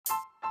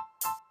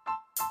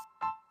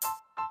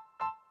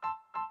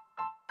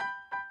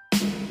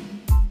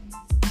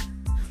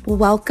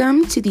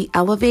Welcome to the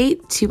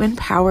Elevate to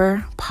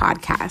Empower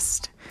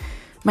podcast.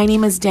 My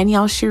name is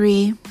Danielle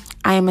Cherie.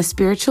 I am a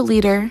spiritual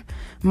leader,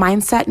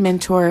 mindset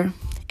mentor,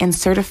 and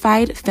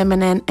certified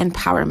feminine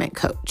empowerment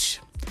coach.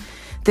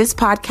 This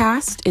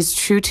podcast is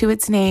true to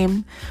its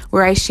name,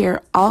 where I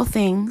share all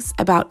things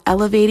about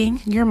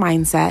elevating your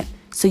mindset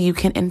so you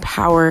can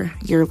empower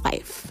your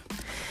life.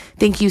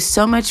 Thank you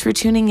so much for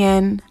tuning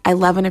in. I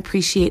love and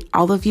appreciate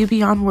all of you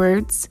beyond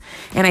words,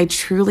 and I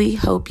truly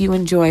hope you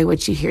enjoy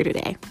what you hear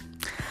today.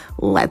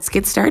 Let's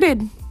get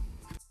started.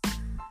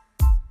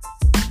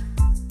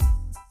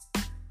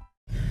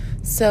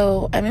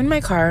 So I'm in my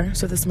car,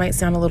 so this might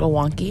sound a little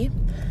wonky,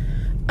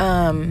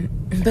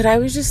 but I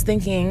was just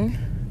thinking,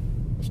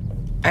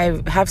 I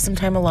have some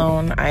time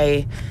alone.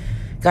 I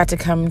got to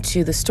come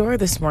to the store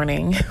this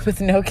morning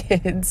with no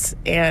kids,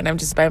 and I'm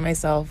just by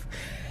myself.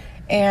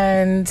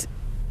 And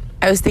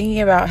I was thinking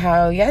about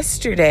how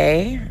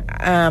yesterday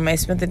I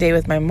spent the day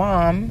with my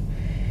mom,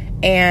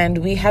 and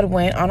we had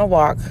went on a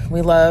walk.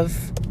 We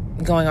love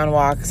going on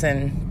walks,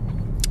 and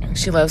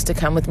she loves to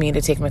come with me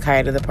to take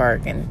Micaiah to the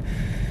park. And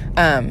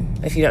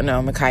if you don't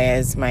know, Micaiah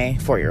is my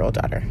 4-year-old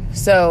daughter.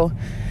 So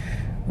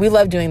we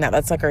love doing that.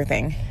 That's like our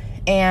thing.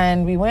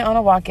 And we went on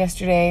a walk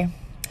yesterday,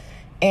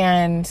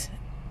 and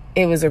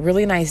it was a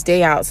really nice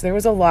day out. So there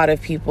was a lot of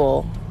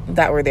people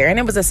that were there, and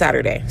it was a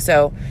Saturday.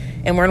 So,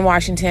 and we're in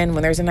Washington.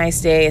 When there's a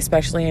nice day,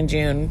 especially in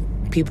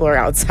June, people are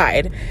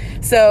outside.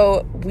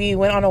 So we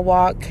went on a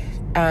walk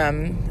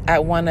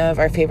at one of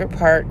our favorite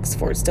parks,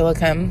 Fort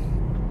Steilacoom,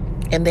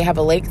 and they have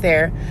a lake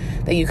there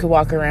that you could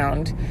walk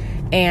around.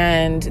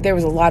 And there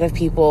was a lot of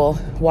people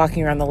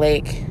walking around the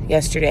lake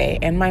yesterday,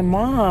 and my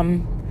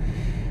mom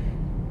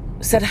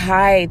said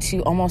hi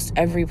to almost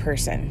every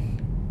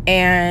person.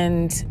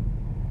 And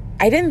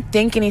I didn't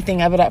think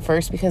anything of it at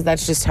first, because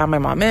that's just how my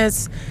mom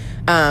is.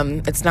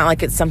 It's not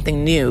like it's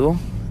something new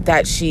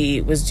that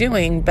she was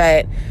doing,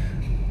 but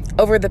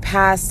over the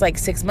past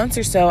 6 months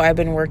or so, I've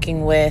been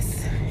working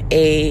with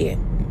a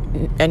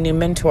new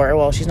mentor.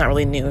 Well, she's not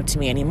really new to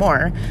me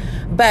anymore,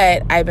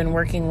 but I've been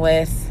working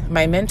with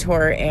my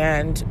mentor,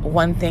 and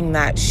one thing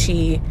that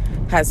she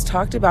has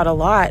talked about a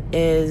lot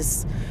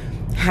is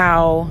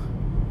how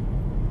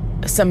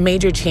some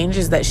major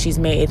changes that she's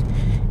made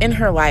in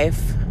her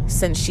life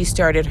since she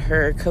started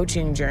her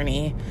coaching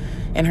journey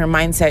and her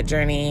mindset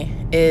journey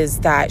is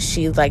that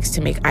she likes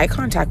to make eye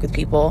contact with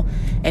people,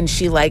 and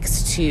she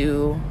likes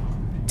to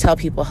tell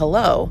people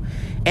hello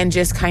and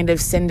just kind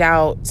of send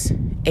out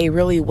a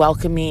really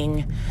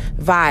welcoming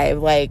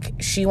vibe. Like,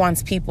 she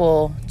wants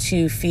people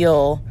to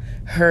feel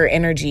her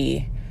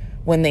energy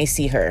when they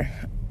see her.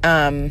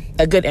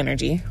 A good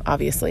energy,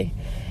 obviously.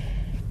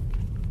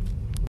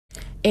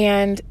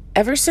 And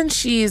ever since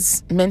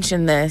she's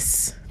mentioned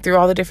this through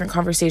all the different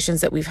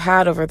conversations that we've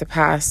had over the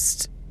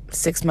past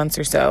 6 months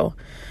or so,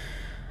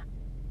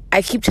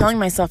 I keep telling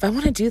myself, I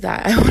want to do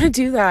that. I want to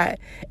do that.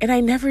 And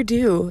I never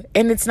do.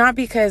 And it's not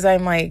because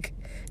I'm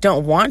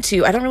don't want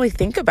to. I don't really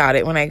think about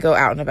it when I go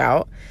out and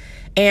about.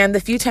 And the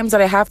few times that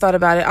I have thought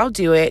about it, I'll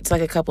do it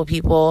to a couple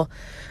people,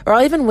 or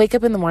I'll even wake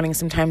up in the morning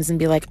sometimes and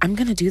be like, I'm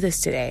going to do this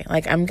today.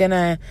 I'm going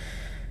to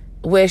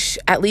wish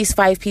at least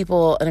 5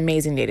 people an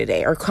amazing day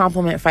today, or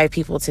compliment 5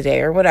 people today,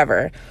 or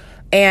whatever.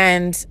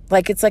 And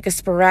it's a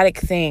sporadic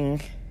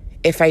thing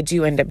if I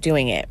do end up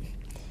doing it.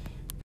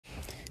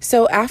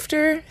 So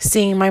after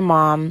seeing my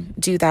mom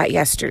do that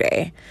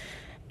yesterday,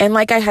 and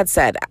like I had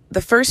said,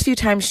 the first few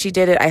times she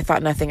did it, I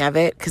thought nothing of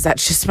it, because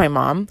that's just my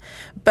mom.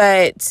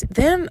 But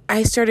then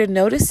I started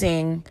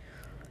noticing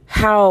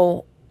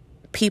how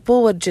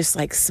people would just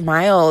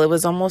smile. It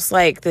was almost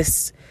like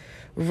this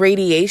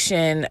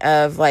radiation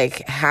of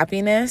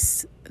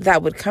happiness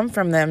that would come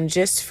from them,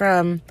 just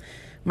from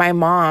my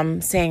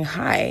mom saying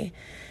hi.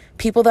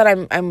 People that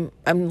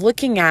I'm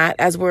looking at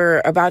as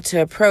we're about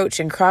to approach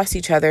and cross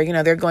each other,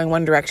 they're going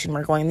one direction,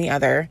 we're going the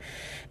other.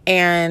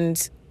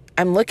 And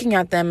I'm looking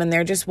at them, and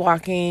they're just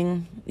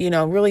walking,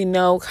 really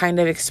no kind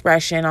of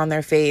expression on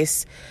their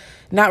face,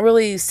 not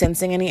really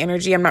sensing any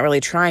energy. I'm not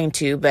really trying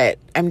to, but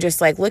I'm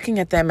just looking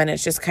at them, and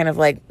it's just kind of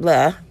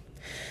bleh.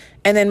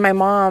 And then my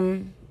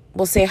mom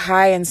will say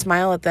hi and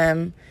smile at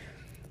them,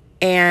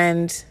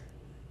 and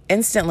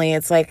instantly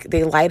it's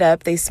they light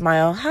up, they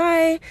smile,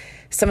 hi.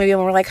 Some of them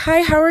were like,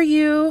 hi, how are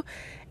you?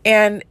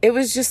 And it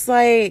was just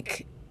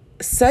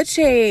such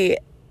a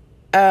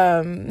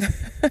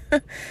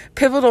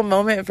pivotal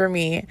moment for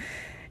me.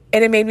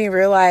 And it made me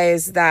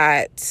realize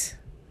that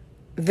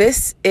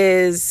this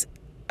is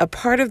a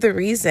part of the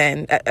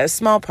reason, a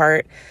small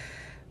part,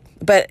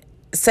 but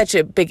such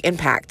a big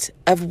impact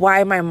of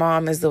why my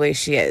mom is the way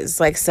she is,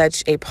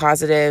 such a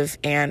positive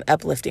and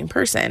uplifting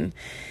person.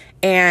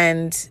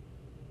 And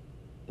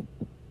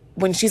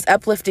when she's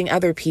uplifting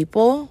other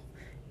people,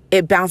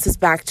 it bounces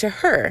back to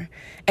her.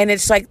 And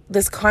it's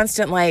this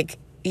constant,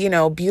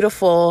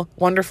 beautiful,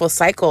 wonderful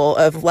cycle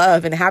of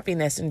love and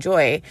happiness and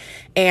joy.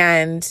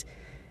 And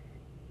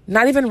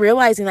not even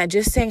realizing that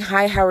just saying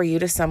hi, how are you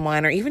to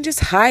someone, or even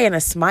just hi and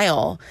a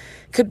smile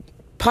could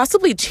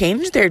possibly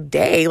change their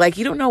day. Like,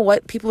 you don't know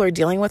what people are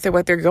dealing with or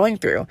what they're going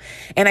through.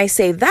 And I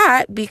say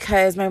that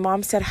because my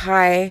mom said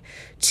hi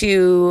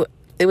to,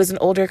 it was an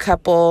older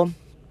couple.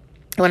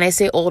 When I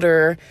say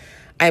older,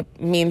 I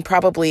mean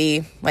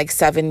probably like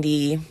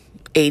 70,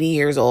 80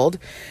 years old.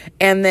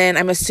 And then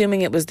I'm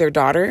assuming it was their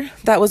daughter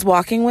that was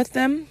walking with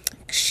them.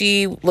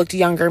 She looked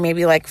younger,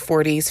 maybe like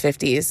 40s,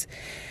 50s,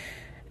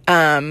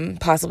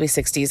 possibly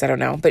 60s. I don't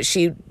know. But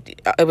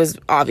it was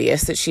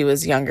obvious that she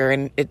was younger,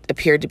 and it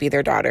appeared to be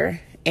their daughter.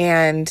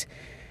 And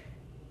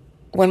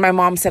when my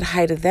mom said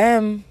hi to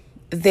them,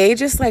 they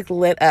just like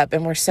lit up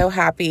and were so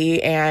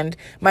happy. And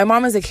my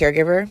mom is a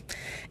caregiver,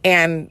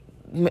 and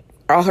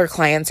all her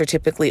clients are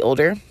typically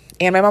older.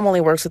 And my mom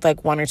only works with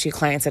like 1 or 2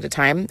 clients at a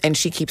time, and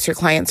she keeps her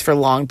clients for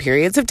long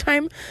periods of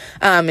time.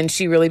 And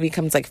she really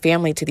becomes like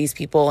family to these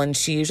people. And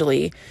she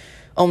usually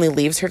only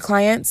leaves her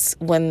clients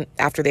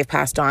after they've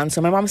passed on. So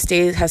my mom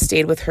has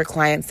stayed with her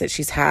clients that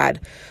she's had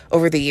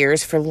over the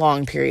years for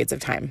long periods of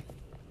time.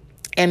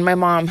 And my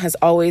mom has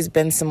always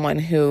been someone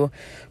who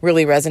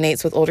really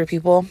resonates with older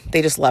people.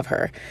 They just love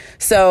her.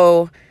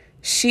 So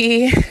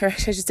or I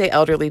should say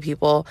elderly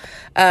people,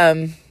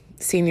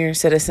 senior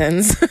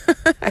citizens.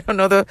 I don't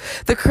know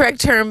the correct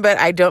term, but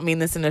I don't mean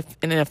this in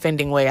an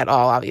offending way at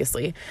all,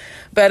 obviously.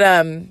 But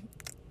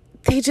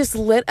they just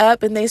lit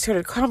up and they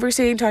started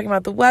conversating, talking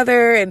about the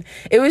weather. And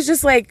it was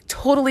just like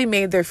totally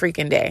made their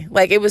freaking day.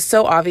 Like, it was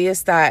so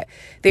obvious that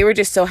they were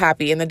just so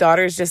happy. And the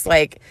daughter's just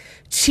like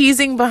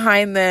cheesing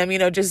behind them,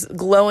 just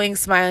glowing,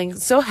 smiling,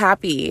 so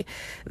happy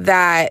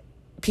that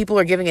people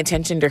are giving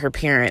attention to her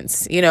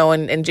parents,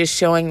 and just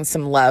showing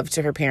some love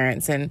to her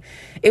parents. And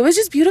it was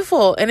just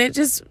beautiful. And it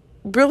just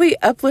really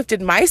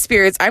uplifted my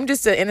spirits. I'm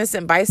just an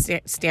innocent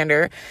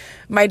bystander.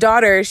 My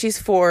daughter, she's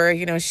 4,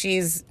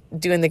 she's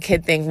doing the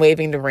kid thing,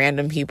 waving to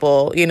random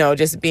people,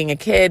 just being a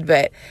kid.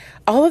 But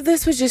all of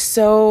this was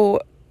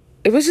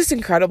it was just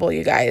incredible,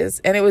 you guys.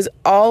 And it was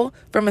all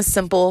from a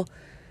simple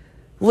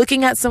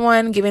looking at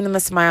someone, giving them a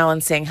smile,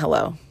 and saying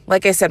hello.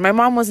 Like I said, my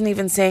mom wasn't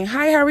even saying,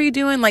 hi, how are you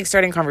doing? Like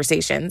starting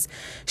conversations.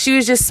 She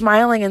was just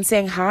smiling and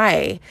saying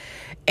hi.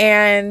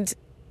 And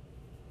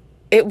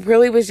it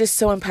really was just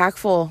so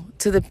impactful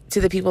to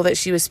the people that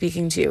she was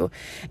speaking to.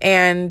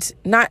 And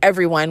not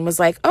everyone was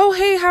like, oh,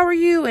 hey, how are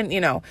you? And,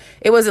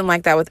 it wasn't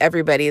like that with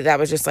everybody. That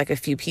was just like a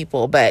few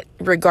people. But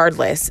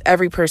regardless,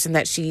 every person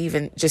that she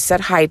even just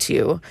said hi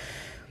to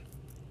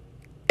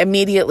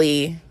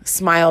immediately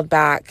smiled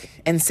back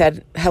and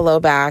said hello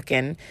back.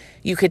 And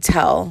you could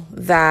tell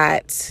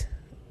that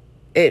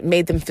it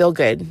made them feel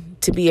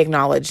good to be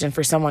acknowledged and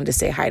for someone to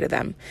say hi to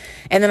them.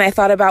 And then I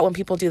thought about when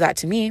people do that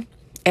to me.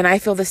 And I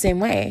feel the same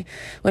way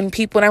when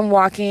I'm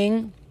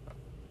walking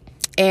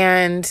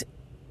and,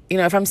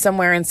 if I'm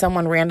somewhere and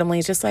someone randomly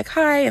is just like,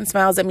 hi, and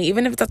smiles at me,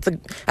 even if it's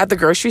at the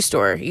grocery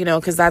store,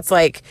 because that's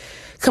like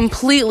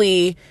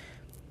completely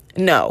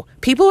no.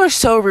 People are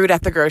so rude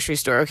at the grocery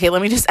store. Okay.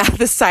 Let me just add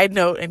this side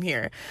note in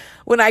here.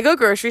 When I go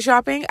grocery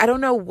shopping, I don't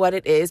know what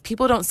it is.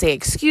 People don't say,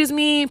 excuse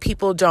me.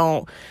 People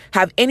don't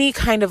have any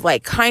kind of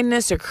like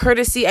kindness or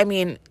courtesy. I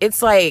mean,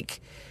 it's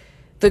like,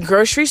 the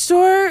grocery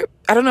store,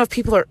 I don't know if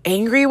people are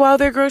angry while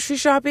they're grocery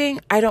shopping.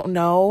 I don't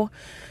know.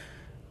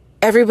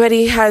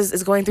 Everybody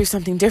is going through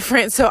something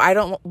different, so I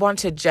don't want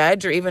to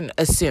judge or even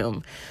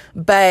assume.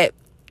 But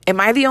am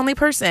I the only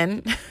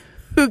person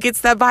who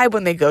gets that vibe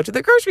when they go to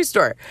the grocery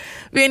store?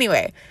 But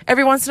anyway,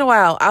 every once in a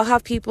while, I'll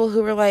have people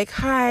who are like,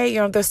 hi,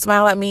 they'll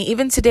smile at me.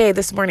 Even today,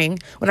 this morning,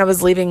 when I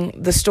was leaving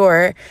the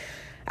store,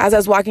 as I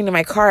was walking to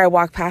my car, I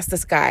walked past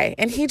this guy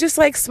and he just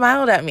like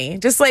smiled at me,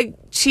 just like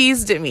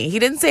cheesed at me. He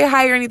didn't say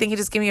hi or anything. He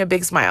just gave me a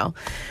big smile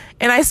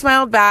and I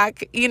smiled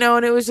back,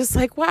 and it was just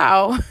like,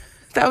 wow,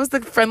 that was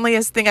the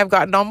friendliest thing I've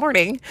gotten all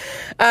morning,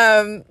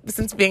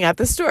 since being at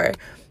the store.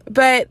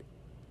 But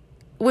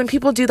when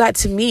people do that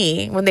to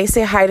me, when they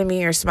say hi to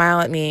me or smile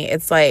at me,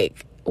 it's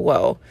like,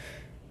 whoa,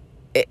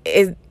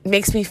 it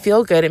makes me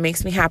feel good. It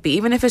makes me happy,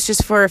 even if it's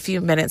just for a few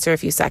minutes or a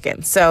few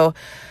seconds. So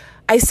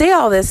I say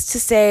all this to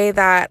say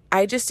that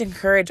I just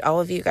encourage all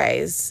of you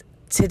guys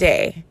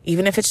today,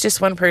 even if it's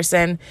just one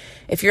person,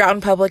 if you're out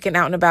in public and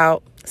out and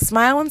about,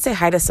 smile and say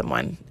hi to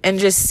someone and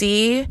just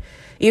see,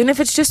 even if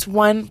it's just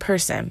one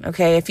person,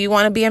 okay? If you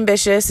want to be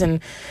ambitious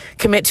and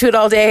commit to it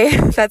all day,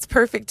 that's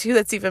perfect too.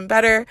 That's even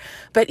better.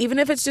 But even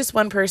if it's just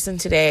one person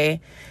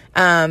today,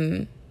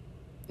 do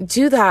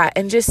that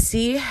and just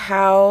see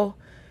how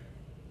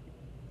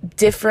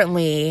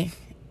differently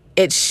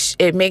it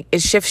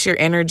shifts your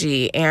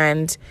energy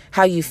and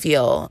how you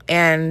feel,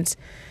 and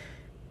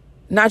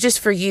not just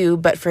for you,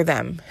 but for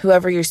them,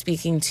 whoever you're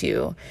speaking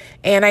to.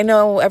 And I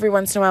know every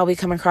once in a while we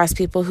come across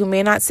people who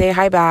may not say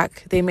hi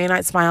back. They may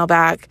not smile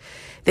back.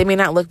 They may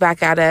not look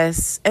back at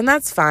us, and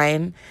that's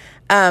fine.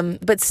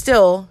 But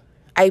still,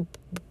 I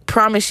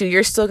promise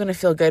you're still going to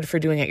feel good for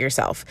doing it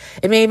yourself.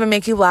 It may even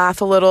make you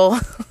laugh a little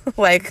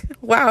like,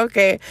 wow,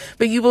 okay.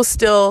 But you will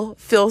still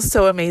feel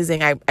so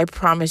amazing. I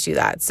promise you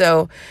that.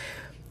 So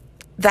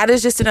that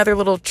is just another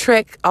little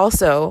trick.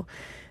 Also,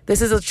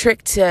 this is a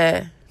trick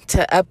to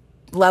up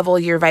level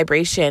your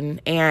vibration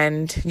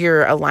and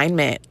your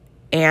alignment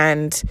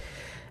and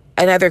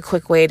another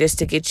quick way just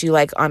to get you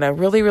like on a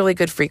really, really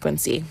good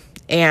frequency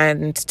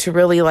and to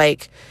really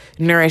like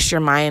nourish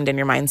your mind and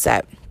your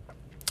mindset.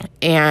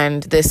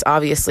 And this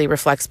obviously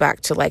reflects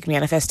back to like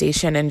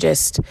manifestation and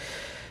just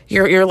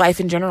your life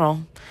in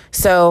general.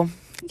 So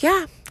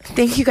yeah,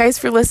 thank you guys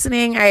for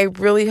listening. I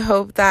really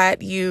hope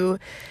that you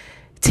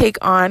take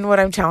on what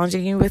I'm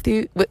challenging you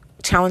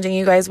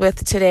guys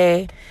with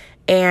today.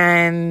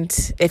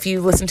 And if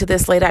you listen to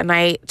this late at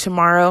night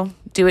tomorrow,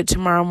 do it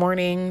tomorrow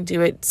morning,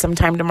 do it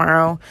sometime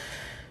tomorrow.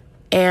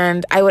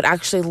 And I would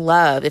actually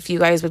love if you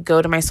guys would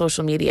go to my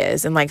social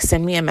medias and like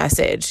send me a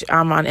message.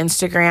 On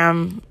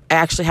Instagram, I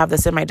actually have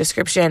this in my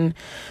description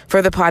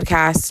for the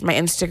podcast. My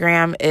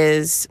Instagram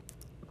is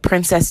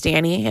Princess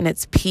Danny, and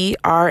it's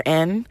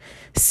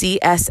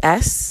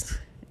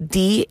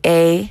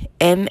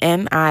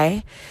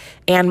PRNCSSDANNI.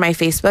 And my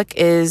Facebook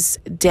is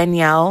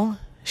Danielle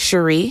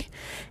Cherie,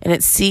 and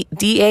it's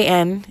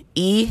DANELLE.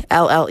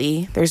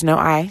 There's no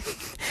I.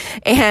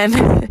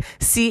 And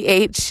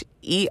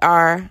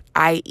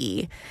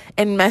CHERIE.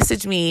 And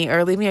message me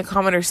or leave me a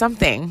comment or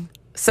something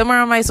somewhere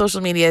on my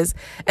social medias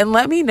and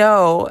let me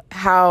know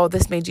how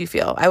this made you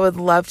feel. I would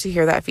love to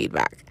hear that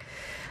feedback.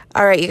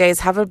 All right, you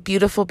guys, have a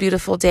beautiful,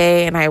 beautiful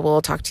day, and I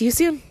will talk to you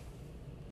soon.